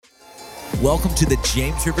Welcome to the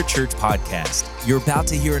James River Church podcast. You're about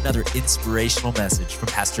to hear another inspirational message from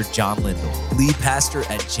Pastor John Lindell, lead pastor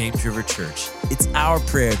at James River Church. It's our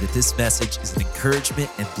prayer that this message is an encouragement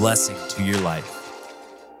and blessing to your life.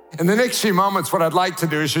 In the next few moments, what I'd like to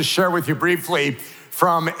do is just share with you briefly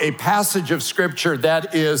from a passage of scripture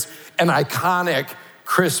that is an iconic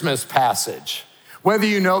Christmas passage. Whether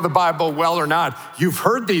you know the Bible well or not, you've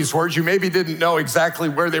heard these words. You maybe didn't know exactly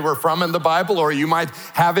where they were from in the Bible, or you might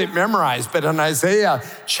have it memorized. But in Isaiah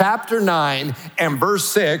chapter 9 and verse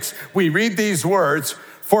 6, we read these words,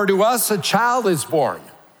 "For to us a child is born,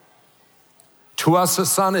 to us a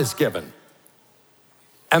son is given,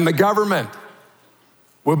 and the government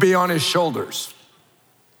will be on his shoulders,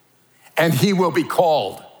 and he will be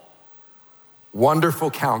called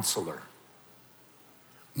Wonderful Counselor,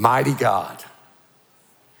 Mighty God,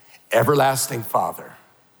 Everlasting Father,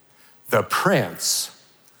 the Prince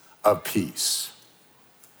of Peace."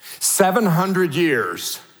 700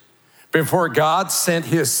 years before God sent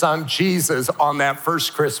his son Jesus on that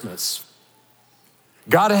first Christmas,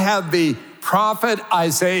 God had the prophet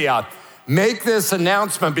Isaiah make this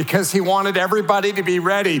announcement because he wanted everybody to be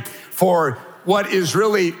ready for what is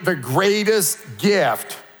really the greatest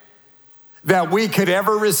gift that we could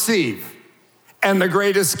ever receive and the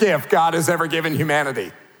greatest gift God has ever given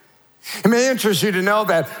humanity. It may interest you to know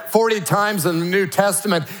that 40 times in the New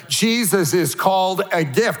Testament, Jesus is called a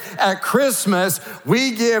gift. At Christmas, we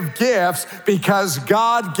give gifts because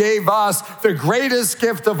God gave us the greatest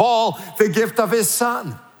gift of all, the gift of his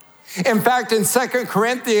son. In fact, in 2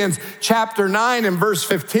 Corinthians chapter 9 and verse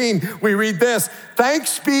 15, we read this: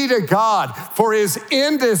 "Thanks be to God for his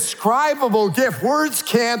indescribable gift." Words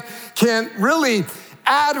can't really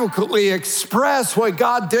adequately express what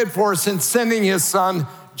God did for us in sending his son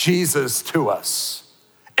Jesus to us.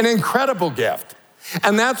 An incredible gift.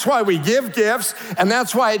 And that's why we give gifts, and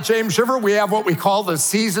that's why at James River we have what we call the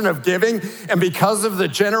season of giving. And because of the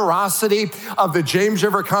generosity of the James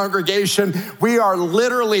River congregation, we are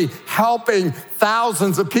literally helping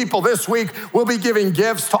thousands of people. This week, we'll be giving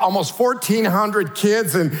gifts to almost 1,400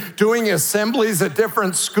 kids and doing assemblies at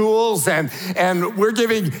different schools. And we're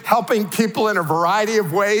helping people in a variety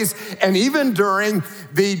of ways. And even during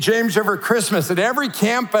the James River Christmas, at every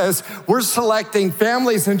campus, we're selecting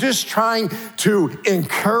families and just trying to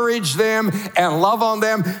encourage them and love on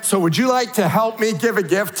them. So would you like to help me give a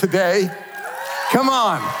gift today? Come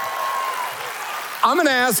on. I'm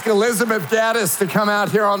gonna ask Elizabeth Gaddis to come out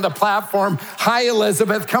here on the platform. Hi,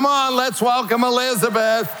 Elizabeth. Come on, let's welcome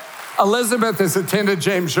Elizabeth. Elizabeth has attended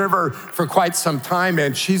James River for quite some time,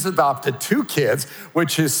 and she's adopted 2 kids,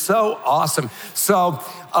 which is so awesome. So,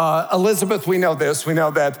 Elizabeth, we know this. We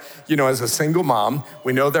know that, as a single mom,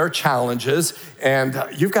 we know there are challenges, and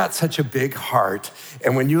you've got such a big heart.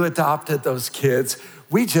 And when you adopted those kids,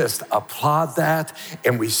 we just applaud that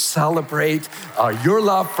and we celebrate your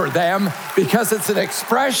love for them because it's an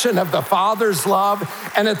expression of the Father's love.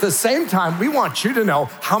 And at the same time, we want you to know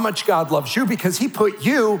how much God loves you because he put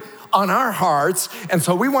you on our hearts. And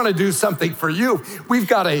so we want to do something for you. We've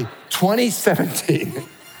got a 2017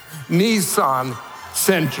 Nissan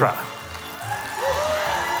Sentra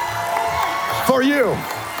for you.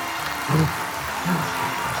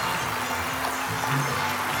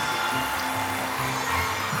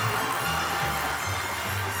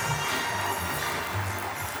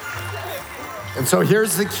 And so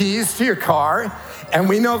here's the keys to your car. And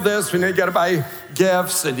we know this, we know you gotta buy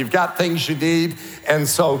gifts and you've got things you need. And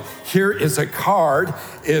so here is a card.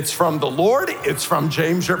 It's from the Lord, it's from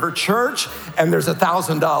James River Church, and there's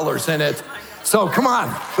 $1,000 in it. So come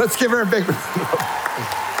on, let's give her a big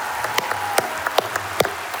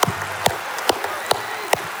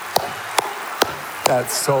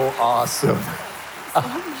That's so awesome.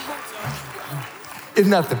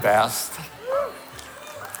 Isn't that the best?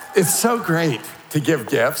 It's so great to give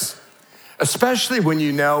gifts, especially when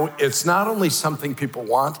you know it's not only something people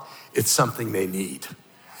want, it's something they need.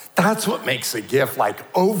 That's what makes a gift like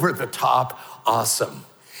over the top awesome.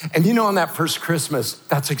 And on that first Christmas,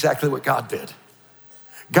 that's exactly what God did.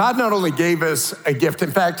 God not only gave us a gift,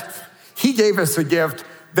 in fact, he gave us a gift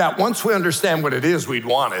that once we understand what it is, we'd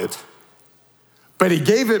want it. But he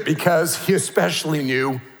gave it because he especially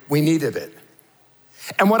knew we needed it.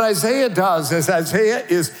 And what Isaiah does is Isaiah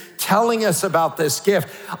is telling us about this gift.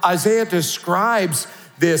 Isaiah describes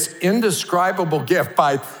this indescribable gift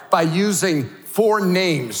by using 4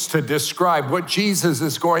 names to describe what Jesus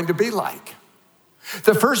is going to be like.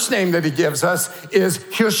 The first name that he gives us is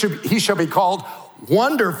he shall be called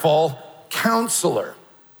Wonderful Counselor.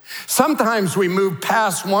 Sometimes we move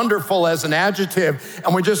past wonderful as an adjective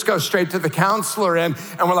and we just go straight to the counselor and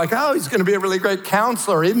we're like, oh, he's gonna be a really great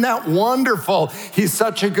counselor. Isn't that wonderful? He's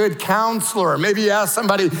such a good counselor. Maybe you ask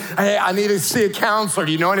somebody, hey, I need to see a counselor.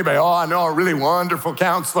 Do you know anybody? Oh, I know a really wonderful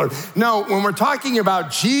counselor. No, when we're talking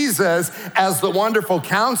about Jesus as the wonderful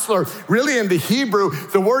counselor, really in the Hebrew,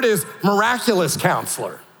 the word is miraculous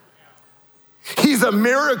counselor. He's a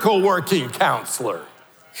miracle working counselor.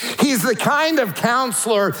 He's the kind of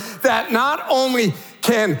counselor that not only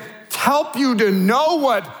can help you to know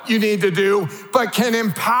what you need to do, but can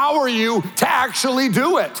empower you to actually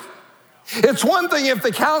do it. It's one thing if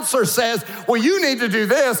the counselor says, well, you need to do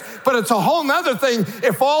this, but it's a whole nother thing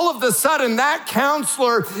if all of a sudden that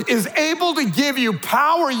counselor is able to give you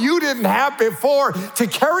power you didn't have before to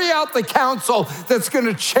carry out the counsel that's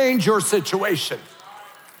gonna change your situation.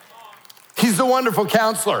 He's the wonderful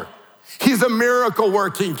counselor. He's a miracle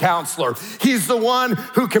working counselor. He's the one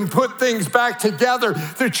who can put things back together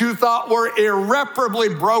that you thought were irreparably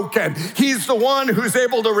broken. He's the one who's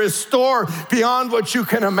able to restore beyond what you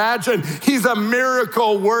can imagine. He's a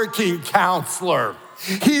miracle working counselor.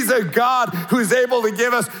 He's a God who's able to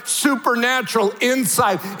give us supernatural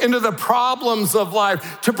insight into the problems of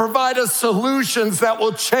life, to provide us solutions that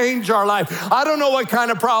will change our life. I don't know what kind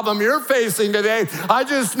of problem you're facing today. I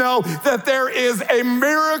just know that there is a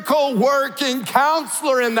miracle working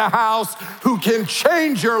counselor in the house who can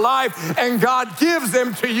change your life, and God gives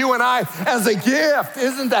them to you and I as a gift.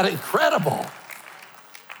 Isn't that incredible?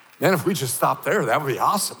 Man, if we just stop there, that would be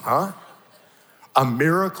awesome, huh? A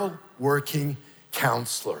miracle working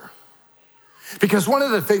counselor. Because one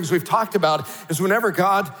of the things we've talked about is whenever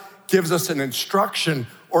God gives us an instruction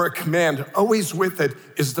or a command, always with it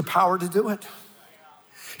is the power to do it.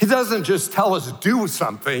 He doesn't just tell us to do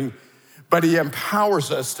something, but he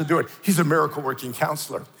empowers us to do it. He's a miracle working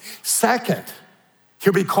counselor. Second,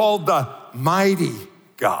 he'll be called the mighty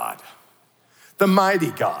God. The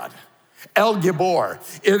mighty God. El Gibor.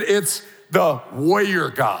 It's the warrior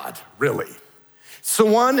God, really. It's the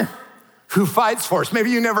one who fights for us. Maybe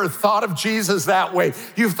you never thought of Jesus that way.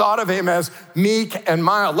 You've thought of him as meek and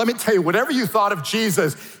mild. Let me tell you, whatever you thought of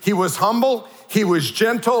Jesus, he was humble, he was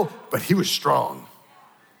gentle, but he was strong.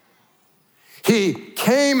 He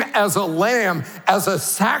came as a lamb, as a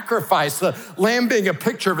sacrifice, the lamb being a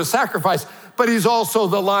picture of a sacrifice, but he's also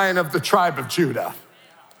the Lion of the tribe of Judah.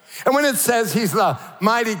 And when it says he's the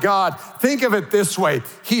mighty God, think of it this way.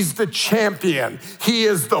 He's the champion. He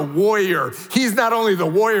is the warrior. He's not only the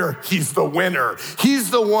warrior, he's the winner.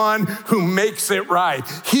 He's the one who makes it right.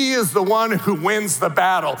 He is the one who wins the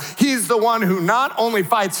battle. He's the one who not only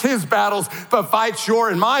fights his battles, but fights your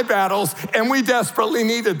and my battles, and we desperately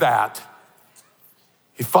needed that.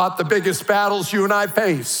 He fought the biggest battles you and I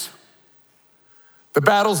face. The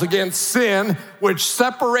battles against sin, which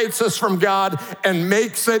separates us from God and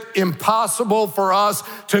makes it impossible for us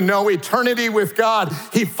to know eternity with God.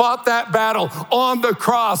 He fought that battle on the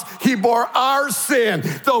cross. He bore our sin.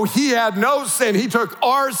 Though he had no sin, he took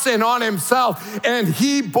our sin on himself, and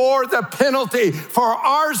he bore the penalty for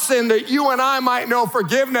our sin that you and I might know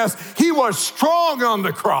forgiveness. He was strong on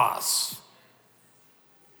the cross.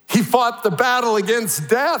 He fought the battle against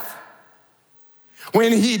death.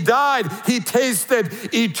 When he died, he tasted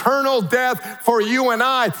eternal death for you and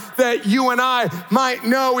I, that you and I might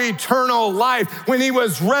know eternal life. When he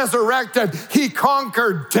was resurrected, he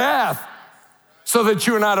conquered death so that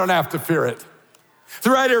you and I don't have to fear it.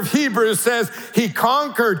 The writer of Hebrews says he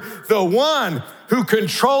conquered the one who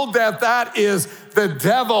controlled death, that is the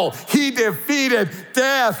devil. He defeated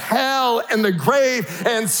death, hell, and the grave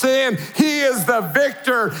and sin. He is the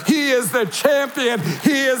victor. He is the champion.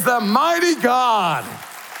 He is the mighty God.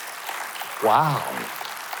 Wow.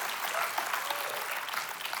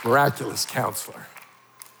 Miraculous counselor.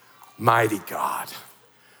 Mighty God.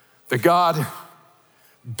 The God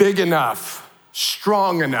big enough,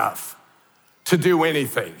 strong enough to do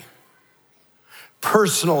anything.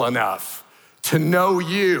 Personal enough to know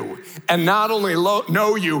you, and not only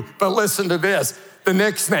know you, but listen to this, the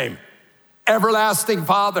next name, Everlasting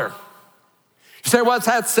Father. You say, what's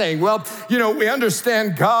that saying? Well, we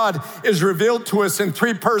understand God is revealed to us in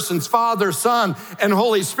three persons, Father, Son, and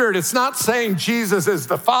Holy Spirit. It's not saying Jesus is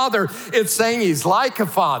the Father, it's saying he's like a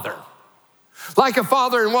father. Like a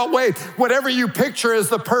father in what way? Whatever you picture as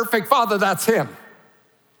the perfect father, that's him.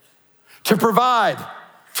 To provide,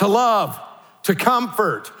 to love, to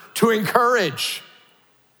comfort, to encourage.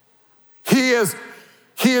 He is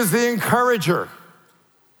the encourager.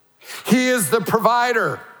 He is the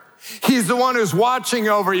provider. He's the one who's watching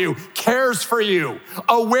over you, cares for you,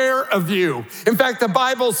 aware of you. In fact, the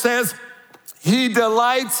Bible says He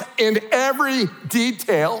delights in every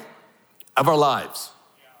detail of our lives.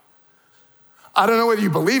 I don't know whether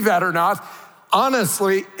you believe that or not.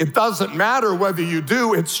 Honestly, it doesn't matter whether you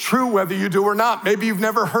do. It's true whether you do or not. Maybe you've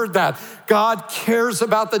never heard that. God cares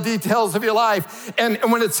about the details of your life. And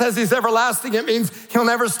when it says he's everlasting, it means he'll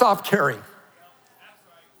never stop caring.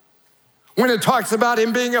 When it talks about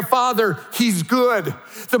him being a father, he's good.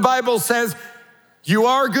 The Bible says you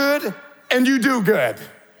are good and you do good.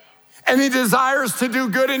 And he desires to do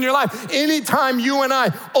good in your life. Anytime you and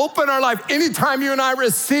I open our life, anytime you and I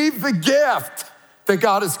receive the gift that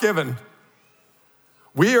God has given,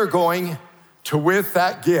 we are going to, with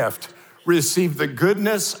that gift, receive the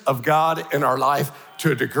goodness of God in our life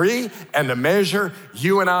to a degree and a measure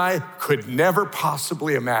you and I could never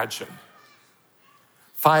possibly imagine.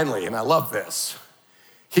 Finally, and I love this,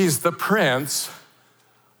 he's the Prince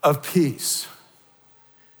of Peace.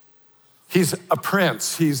 He's a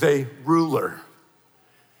prince, he's a ruler.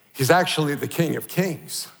 He's actually the King of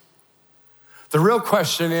Kings. The real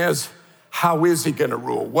question is, how is he gonna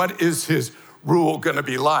rule? What is his rule gonna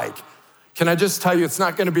be like? Can I just tell you, it's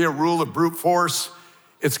not gonna be a rule of brute force.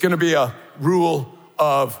 It's gonna be a rule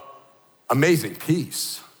of amazing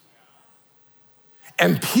peace.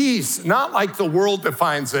 And peace, not like the world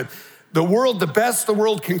defines it. The best the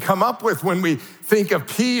world can come up with when we think of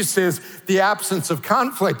peace is the absence of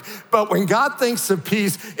conflict. But when God thinks of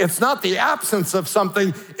peace, it's not the absence of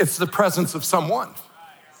something, it's the presence of someone.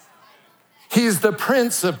 He's the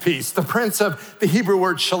Prince of Peace, the Prince of the Hebrew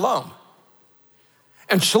word shalom.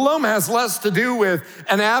 And shalom has less to do with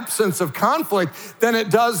an absence of conflict than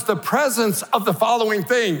it does the presence of the following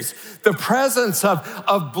things. The presence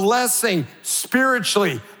of blessing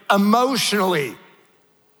spiritually, emotionally,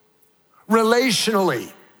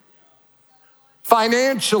 relationally,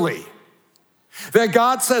 financially. That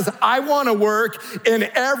God says, I want to work in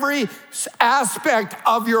every aspect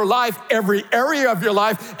of your life, every area of your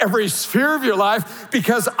life, every sphere of your life,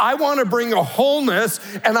 because I want to bring a wholeness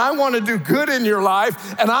and I want to do good in your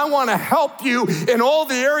life and I want to help you in all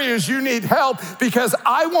the areas you need help because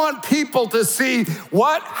I want people to see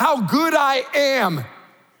how good I am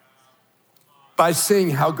by seeing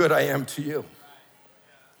how good I am to you.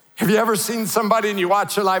 Have you ever seen somebody and you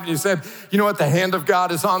watch their life and you said, you know what, the hand of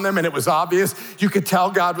God is on them and it was obvious. You could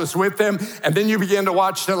tell God was with them. And then you begin to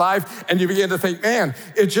watch their life and you begin to think, man,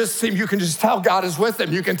 it just seems you can just tell God is with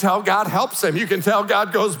them. You can tell God helps them. You can tell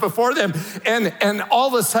God goes before them. And all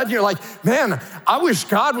of a sudden you're like, man, I wish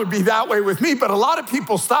God would be that way with me. But a lot of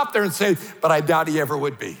people stop there and say, but I doubt he ever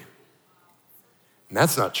would be. And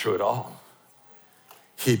that's not true at all.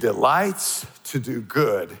 He delights to do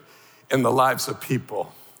good in the lives of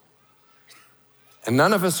people. And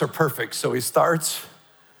none of us are perfect, so he starts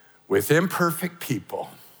with imperfect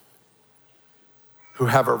people who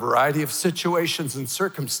have a variety of situations and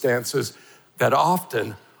circumstances that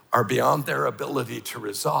often are beyond their ability to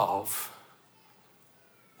resolve.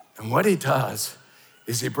 And what he does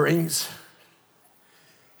is he brings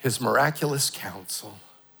his miraculous counsel,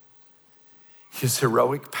 his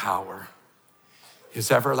heroic power,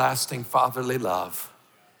 his everlasting fatherly love,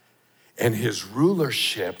 and his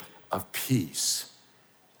rulership of peace.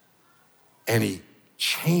 And he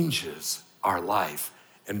changes our life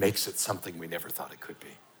and makes it something we never thought it could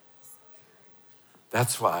be.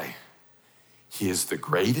 That's why he is the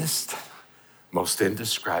greatest, most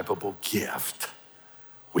indescribable gift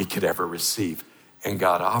we could ever receive. And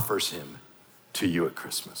God offers him to you at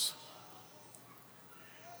Christmas.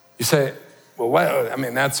 You say, well,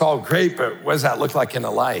 that's all great, but what does that look like in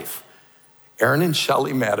a life? Aaron and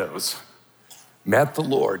Shelley Meadows met the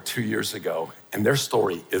Lord 2 years ago, and their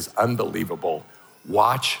story is unbelievable.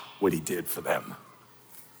 Watch what he did for them.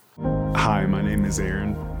 Hi, my name is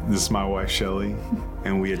Aaron. This is my wife, Shelley,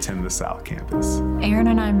 and we attend the South Campus. Aaron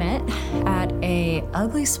and I met at a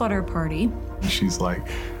ugly sweater party. She's like,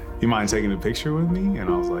 you mind taking a picture with me? And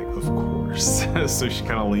I was like, of course. So she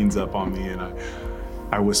kind of leans up on me, and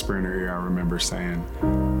I whisper in her ear. I remember saying,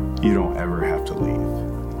 you don't ever have to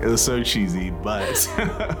leave. It was so cheesy, but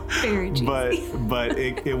very cheesy. but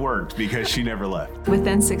it worked because she never left.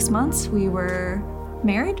 Within 6 months, we were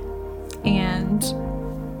married and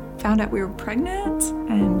found out we were pregnant,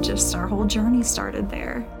 and just our whole journey started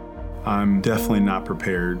there. I'm definitely not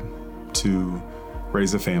prepared to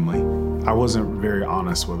raise a family. I wasn't very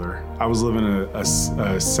honest with her. I was living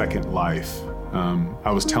a second life.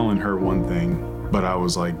 I was telling her one thing, but I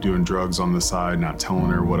was like doing drugs on the side, not telling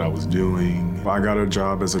her what I was doing. I got a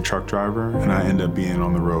job as a truck driver and I ended up being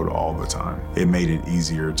on the road all the time. It made it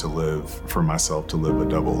easier to live for myself, to live a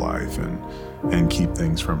double life and keep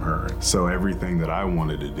things from her. So everything that I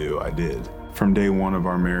wanted to do, I did. From day one of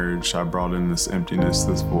our marriage, I brought in this emptiness,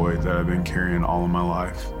 this void that I've been carrying all of my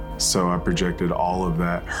life. So I projected all of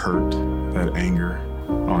that hurt, that anger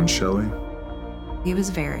on Shelly. He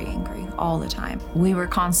was very angry all the time. We were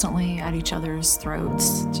constantly at each other's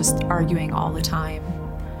throats, just arguing all the time.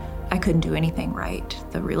 I couldn't do anything right.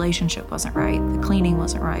 The relationship wasn't right. The cleaning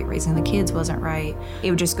wasn't right. Raising the kids wasn't right.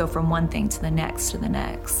 It would just go from one thing to the next to the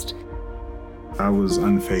next. I was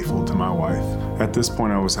unfaithful to my wife. At this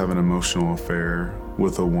point, I was having an emotional affair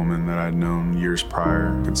with a woman that I'd known years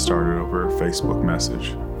prior. It started over a Facebook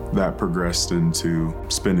message. That progressed into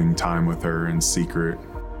spending time with her in secret.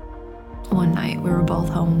 One night, we were both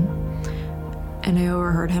home, and I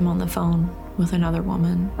overheard him on the phone with another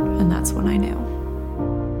woman, and that's when I knew.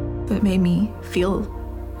 It made me feel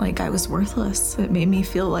like I was worthless. It made me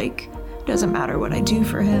feel like it doesn't matter what I do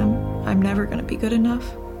for him, I'm never gonna be good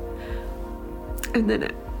enough. And then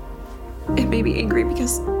it made me angry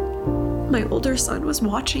because my older son was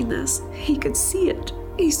watching this. He could see it.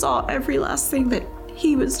 He saw every last thing that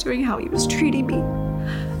he was doing, how he was treating me,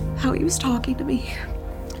 how he was talking to me.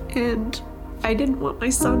 And I didn't want my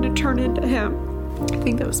son to turn into him. I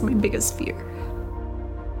think that was my biggest fear.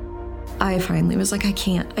 I finally was like, I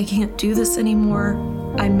can't do this anymore.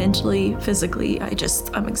 I'm mentally, physically,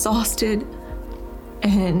 I'm exhausted.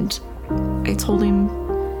 And I told him,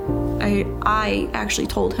 I actually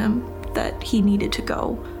told him that he needed to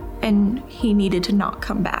go and he needed to not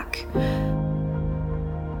come back.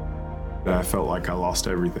 I felt like I lost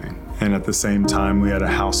everything. And at the same time, we had a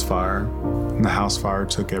house fire, and the house fire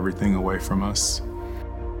took everything away from us.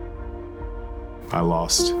 I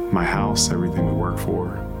lost my house, everything we worked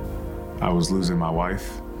for. I was losing my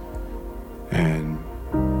wife, and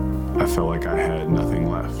I felt like I had nothing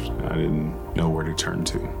left. I didn't know where to turn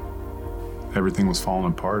to. Everything was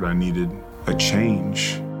falling apart. I needed a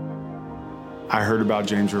change. I heard about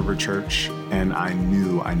James River Church, and I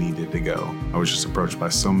knew I needed to go. I was just approached by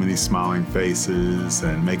so many smiling faces,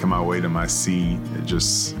 and making my way to my seat,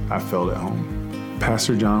 I felt at home.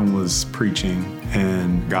 Pastor John was preaching,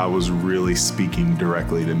 and God was really speaking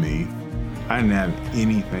directly to me. I didn't have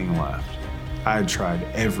anything left. I had tried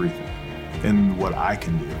everything in what I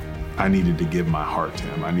can do. I needed to give my heart to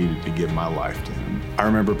him. I needed to give my life to him. I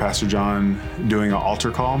remember Pastor John doing an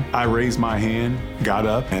altar call. I raised my hand, got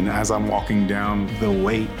up, and as I'm walking down, the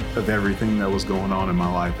weight of everything that was going on in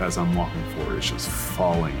my life as I'm walking forward is just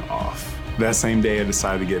falling off. That same day, I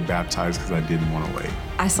decided to get baptized because I didn't want to wait.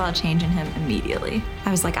 I saw a change in him immediately.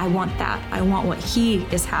 I was like, I want that. I want what he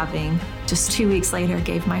is having. Just 2 weeks later,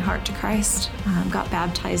 gave my heart to Christ. Got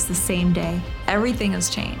baptized the same day. Everything has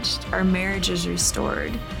changed. Our marriage is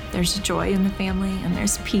restored. There's joy in the family, and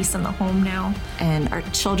there's peace in the home now. And our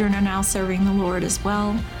children are now serving the Lord as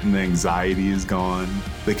well. And the anxiety is gone.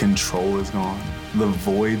 The control is gone. The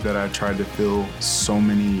void that I tried to fill so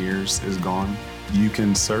many years is gone. You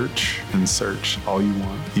can search and search all you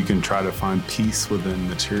want. You can try to find peace within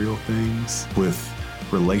material things, with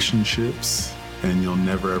relationships, and you'll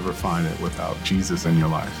never ever find it without Jesus in your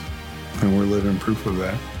life. And we're living proof of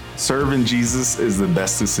that. Serving Jesus is the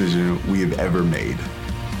best decision we have ever made.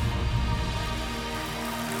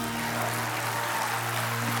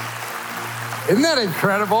 Isn't that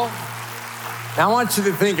incredible? Now I want you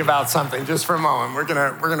to think about something just for a moment. We're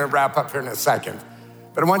gonna wrap up here in a second.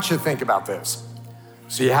 But I want you to think about this.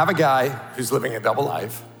 So you have a guy who's living a double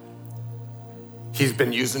life. He's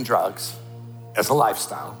been using drugs as a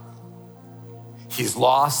lifestyle. He's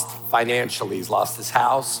lost financially. He's lost his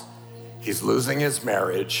house. He's losing his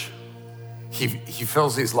marriage. He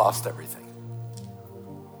feels he's lost everything.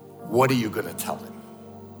 What are you gonna tell him?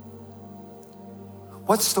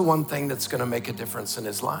 What's the one thing that's gonna make a difference in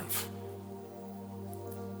his life?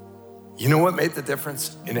 You know what made the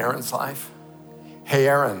difference in Aaron's life? Hey,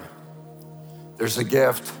 Aaron, there's a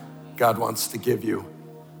gift God wants to give you.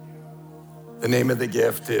 The name of the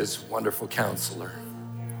gift is Wonderful Counselor,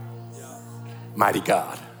 Mighty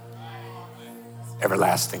God,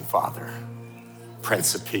 Everlasting Father,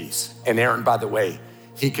 Prince of Peace. And Aaron, by the way,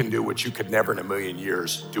 he can do what you could never in a million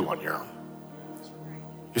years do on your own.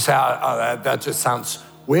 You say, that just sounds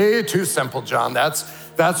way too simple, John.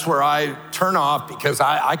 That's where I turn off because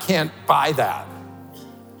I can't buy that.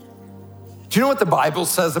 Do you know what the Bible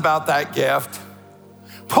says about that gift?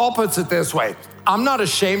 Paul puts it this way: I'm not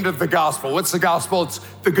ashamed of the gospel. What's the gospel? It's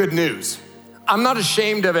the good news. I'm not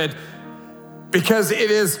ashamed of it because it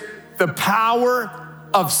is the power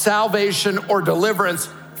of salvation or deliverance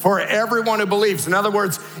for everyone who believes. In other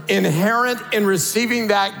words, inherent in receiving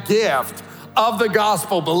that gift of the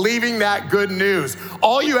gospel, believing that good news.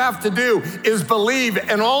 All you have to do is believe,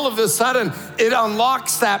 and all of a sudden, it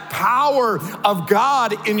unlocks that power of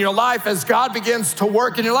God in your life as God begins to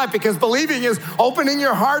work in your life, because believing is opening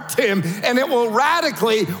your heart to Him, and it will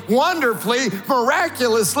radically, wonderfully,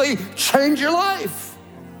 miraculously change your life.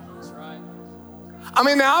 That's right. I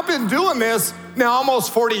mean, now I've been doing this now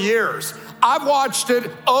almost 40 years. I've watched it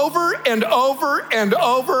over and over and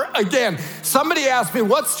over again. Somebody asked me,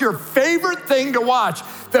 what's your favorite thing to watch?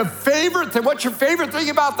 The favorite thing, what's your favorite thing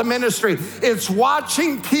about the ministry? It's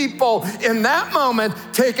watching people in that moment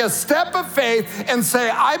take a step of faith and say,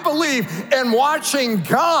 I believe, and watching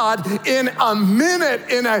God in a minute,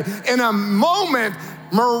 in a moment,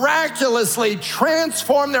 miraculously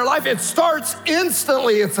transform their life. It starts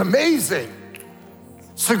instantly. It's amazing.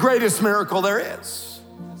 It's the greatest miracle there is.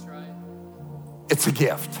 It's a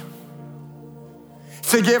gift.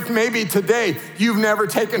 It's a gift maybe today you've never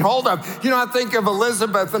taken hold of. You know, I think of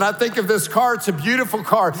Elizabeth and I think of this car. It's a beautiful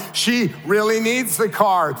car. She really needs the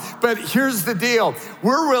car. But here's the deal.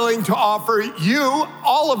 We're willing to offer you,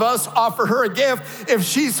 all of us, offer her a gift if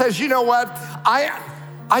she says, you know what,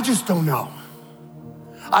 I just don't know.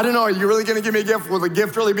 I don't know, are you really gonna give me a gift? Will the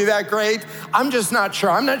gift really be that great? I'm just not sure.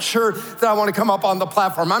 I'm not sure that I wanna come up on the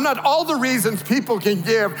platform. I'm not all the reasons people can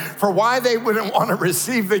give for why they wouldn't wanna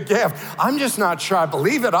receive the gift. I'm just not sure I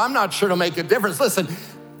believe it. I'm not sure it'll make a difference. Listen,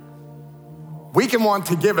 we can want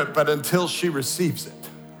to give it, but until she receives it,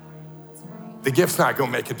 the gift's not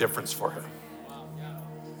gonna make a difference for her.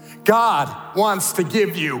 God wants to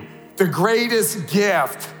give you the greatest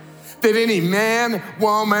gift that any man,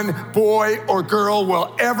 woman, boy, or girl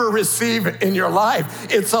will ever receive in your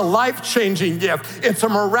life. It's a life-changing gift. It's a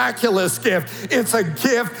miraculous gift. It's a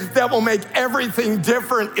gift that will make everything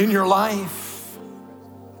different in your life.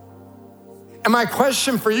 And my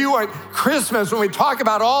question for you at Christmas, when we talk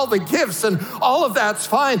about all the gifts and all of that's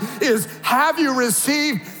fine, is have you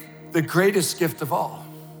received the greatest gift of all?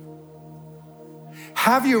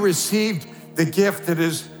 Have you received the gift that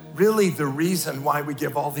is really the reason why we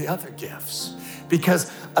give all the other gifts?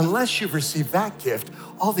 Because unless you've received that gift,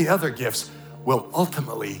 all the other gifts will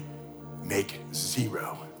ultimately make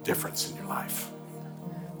zero difference in your life.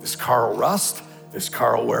 This car will rust, this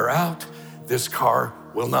car will wear out, this car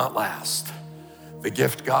will not last. The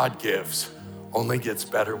gift God gives only gets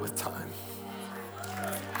better with time.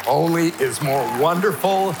 Only is more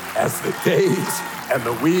wonderful as the days and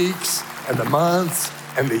the weeks and the months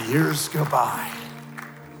and the years go by.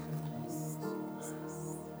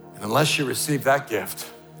 Unless you receive that gift,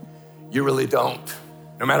 you really don't.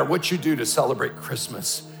 No matter what you do to celebrate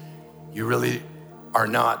Christmas, you really are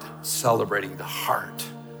not celebrating the heart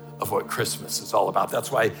of what Christmas is all about.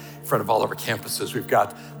 That's why in front of all of our campuses, we've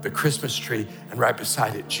got the Christmas tree and right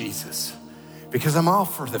beside it, Jesus. Because I'm all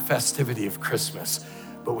for the festivity of Christmas,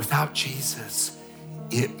 but without Jesus,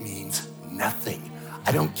 it means nothing.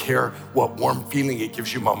 I don't care what warm feeling it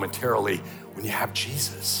gives you momentarily. When you have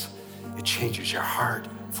Jesus, it changes your heart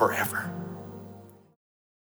forever.